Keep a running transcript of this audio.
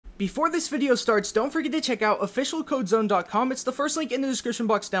Before this video starts, don't forget to check out officialcodezone.com. It's the first link in the description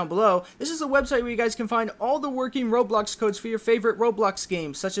box down below. This is a website where you guys can find all the working Roblox codes for your favorite Roblox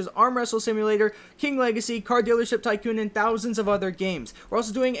games, such as Arm Wrestle Simulator, King Legacy, Car Dealership Tycoon, and thousands of other games. We're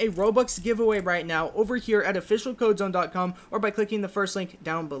also doing a Robux giveaway right now over here at officialcodezone.com or by clicking the first link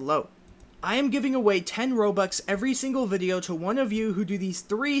down below. I am giving away 10 Robux every single video to one of you who do these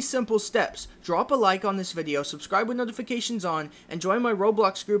 3 simple steps. Drop a like on this video, subscribe with notifications on, and join my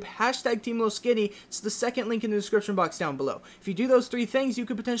Roblox group, #TeamLowSkinny. It's the second link in the description box down below. If you do those 3 things, you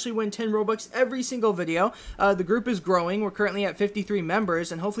could potentially win 10 Robux every single video. The group is growing. We're currently at 53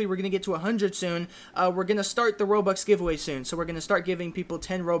 members, and hopefully we're going to get to 100 soon. We're going to start the Robux giveaway soon, so we're going to start giving people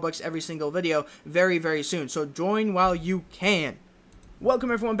 10 Robux every single video very, very soon. So join while you can.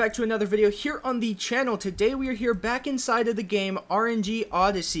 Welcome everyone back to another video here on the channel. Today we are here back inside of the game RNG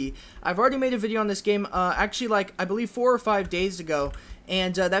Odyssey. I've already made a video on this game actually like I believe 4 or 5 days ago,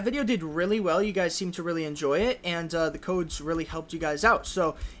 and that video did really well. You guys seem to really enjoy it, and the codes really helped you guys out.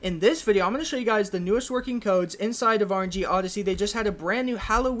 So in this video I'm going to show you guys the newest working codes inside of RNG Odyssey. They just had a brand new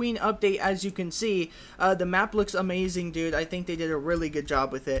Halloween update, as you can see. The map looks amazing, dude. I think they did a really good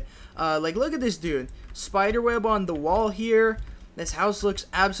job with it. Like, look at this, dude. Spiderweb on the wall here. This house looks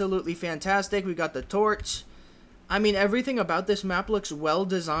absolutely fantastic. We got the torch. I mean, everything about this map looks well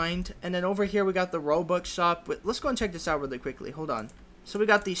designed. And then over here we got the Robux shop. But let's go and check this out really quickly. Hold on. So we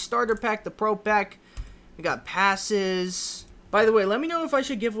got the starter pack, the pro pack. We got passes. By the way, let me know if I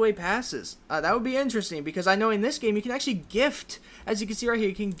should give away passes. That would be interesting, because I know in this game you can actually gift, as you can see right here,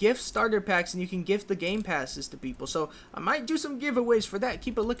 you can gift starter packs and you can gift the game passes to people. So I might do some giveaways for that.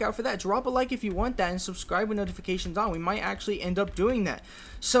 Keep a lookout for that. Drop a like if you want that and subscribe with notifications on. We might actually end up doing that.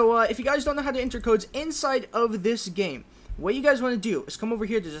 So if you guys don't know how to enter codes inside of this game, what you guys want to do is come over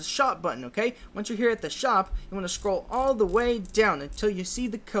here to the shop button, okay? Once you're here at the shop, you want to scroll all the way down until you see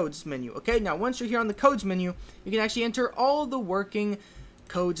the codes menu, okay? Now, once you're here on the codes menu, you can actually enter all the working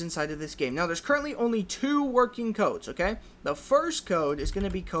codes inside of this game. Now, there's currently only 2 working codes, okay? The first code is going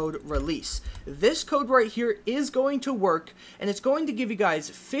to be code release. This code right here is going to work, and it's going to give you guys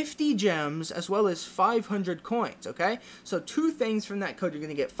 50 gems as well as 500 coins, okay? So 2 things from that code. You're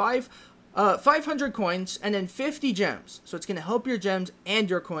going to get 500 coins and then 50 gems. So it's going to help your gems and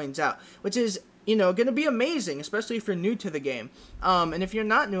your coins out, which is, you know, going to be amazing, especially if you're new to the game. And if you're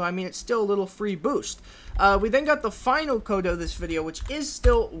not new, I mean, it's still a little free boost. We then got the final code of this video, which is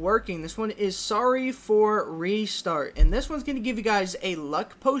still working. This one is sorry for restart, and this one's going to give you guys a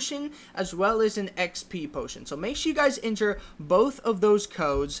luck potion as well as an XP potion. So make sure you guys enter both of those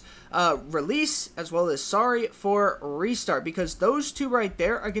codes, release as well as sorry for restart, because those 2 right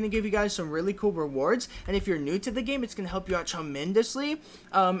there are going to give you guys some really cool rewards. And if you're new to the game, it's going to help you out tremendously.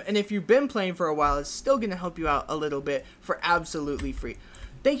 And if you've been playing for a while, it's still going to help you out a little bit for absolutely free.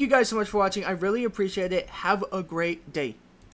 Thank you guys so much for watching. I really appreciate it. Have a great day.